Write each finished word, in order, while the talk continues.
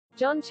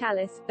John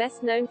Challis,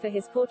 best known for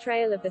his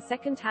portrayal of the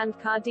second-hand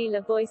car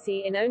dealer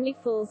Boycie in Only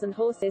Fools and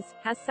Horses,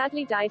 has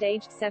sadly died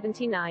aged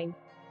 79.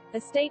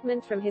 A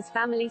statement from his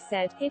family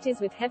said, "It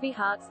is with heavy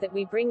hearts that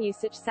we bring you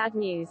such sad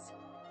news.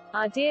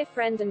 Our dear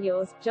friend and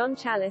yours, John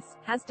Challis,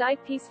 has died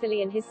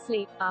peacefully in his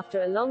sleep,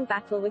 after a long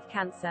battle with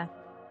cancer.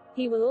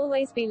 He will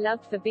always be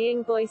loved for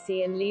being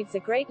Boycie and leaves a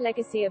great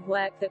legacy of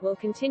work that will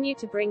continue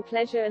to bring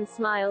pleasure and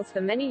smiles for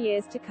many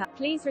years to come.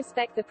 Please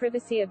respect the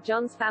privacy of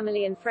John's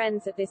family and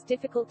friends at this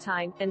difficult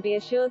time, and be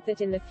assured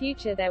that in the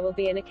future there will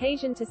be an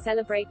occasion to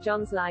celebrate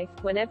John's life,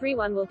 when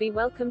everyone will be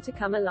welcome to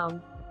come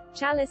along."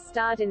 Challis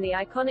starred in the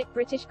iconic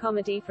British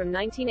comedy from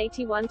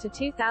 1981 to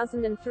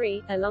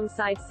 2003,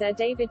 alongside Sir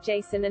David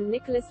Jason and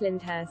Nicholas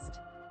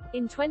Lyndhurst.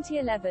 In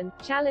 2011,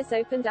 Challis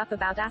opened up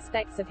about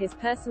aspects of his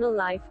personal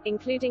life,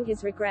 including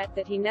his regret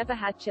that he never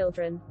had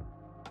children.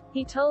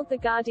 He told The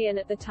Guardian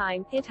at the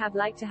time, "I'd have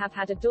liked to have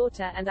had a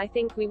daughter and I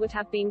think we would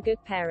have been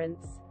good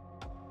parents.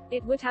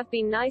 It would have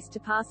been nice to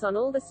pass on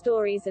all the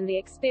stories and the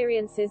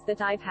experiences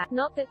that I've had.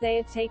 Not that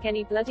they'd take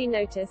any bloody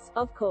notice,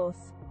 of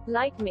course."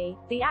 Like me,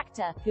 the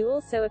actor, who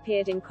also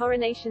appeared in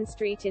Coronation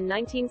Street in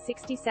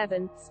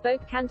 1967,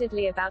 spoke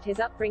candidly about his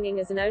upbringing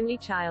as an only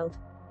child.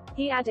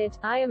 He added,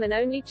 "I am an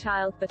only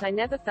child but I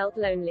never felt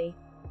lonely.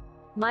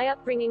 My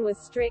upbringing was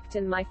strict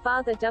and my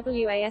father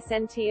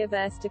wasn't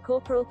averse to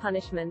corporal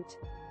punishment.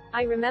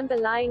 I remember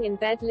lying in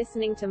bed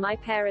listening to my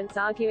parents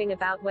arguing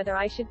about whether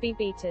I should be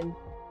beaten.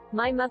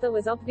 My mother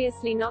was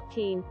obviously not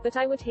keen, but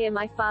I would hear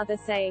my father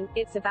saying,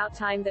 'It's about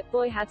time that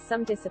boy had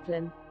some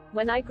discipline.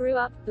 When I grew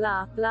up,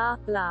 blah, blah,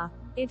 blah.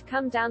 I'd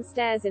come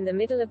downstairs in the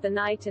middle of the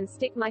night and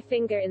stick my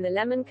finger in the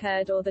lemon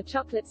curd or the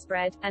chocolate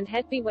spread, and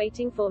he'd be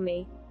waiting for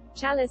me.'"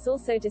 Challis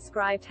also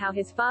described how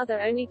his father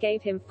only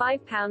gave him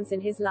 £5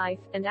 in his life,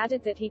 and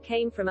added that he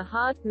came from a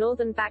hard,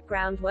 northern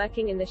background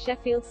working in the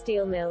Sheffield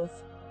steel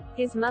mills.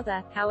 His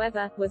mother,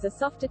 however, was a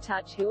softer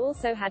touch who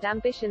also had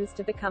ambitions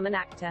to become an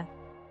actor.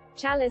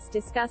 Challis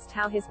discussed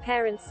how his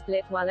parents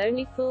split while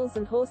Only Fools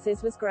and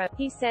Horses was growing.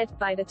 He said,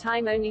 "By the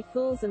time Only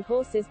Fools and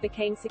Horses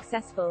became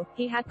successful,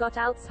 he had got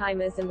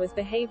Alzheimer's and was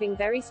behaving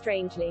very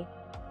strangely.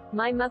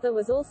 My mother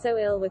was also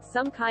ill with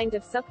some kind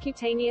of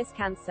subcutaneous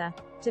cancer.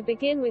 To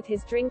begin with,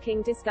 his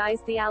drinking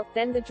disguised the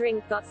then the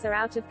drink got so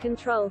out of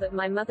control that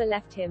my mother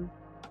left him.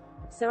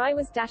 So I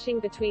was dashing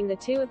between the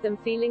two of them,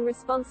 feeling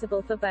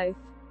responsible for both.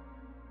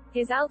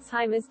 His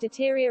Alzheimer's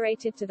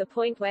deteriorated to the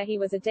point where he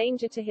was a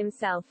danger to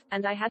himself,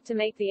 and I had to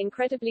make the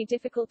incredibly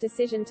difficult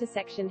decision to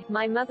section him.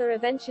 My mother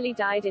eventually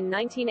died in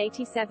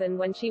 1987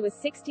 when she was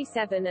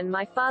 67 and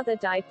my father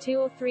died 2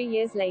 or 3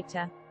 years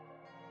later."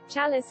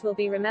 Challis will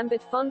be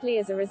remembered fondly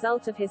as a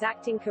result of his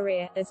acting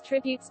career, as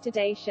tributes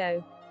today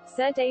show.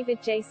 Sir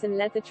David Jason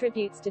led the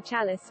tributes to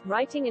Challis,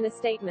 writing in a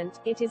statement,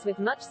 "It is with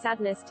much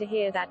sadness to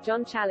hear that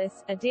John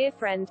Challis, a dear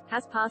friend,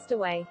 has passed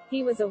away.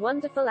 He was a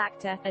wonderful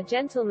actor, a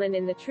gentleman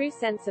in the true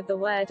sense of the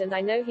word, and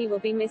I know he will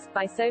be missed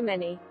by so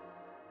many."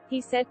 He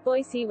said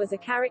Boycie was a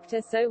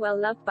character so well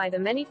loved by the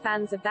many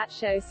fans of that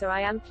show, so I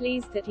am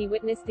pleased that he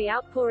witnessed the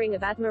outpouring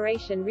of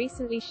admiration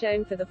recently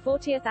shown for the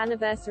 40th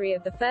anniversary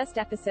of the first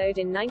episode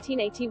in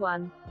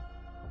 1981.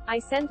 "I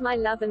send my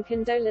love and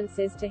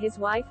condolences to his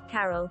wife,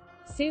 Carol."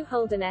 Sue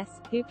Holderness,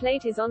 who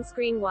played his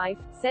on-screen wife,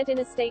 said in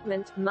a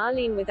statement,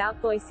 "Marlene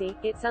without Boycie,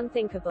 it's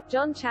unthinkable.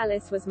 John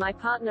Challis was my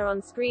partner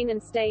on screen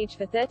and stage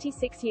for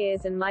 36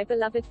 years and my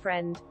beloved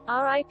friend.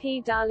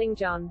 R.I.P. darling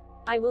John.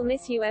 I will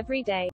miss you every day."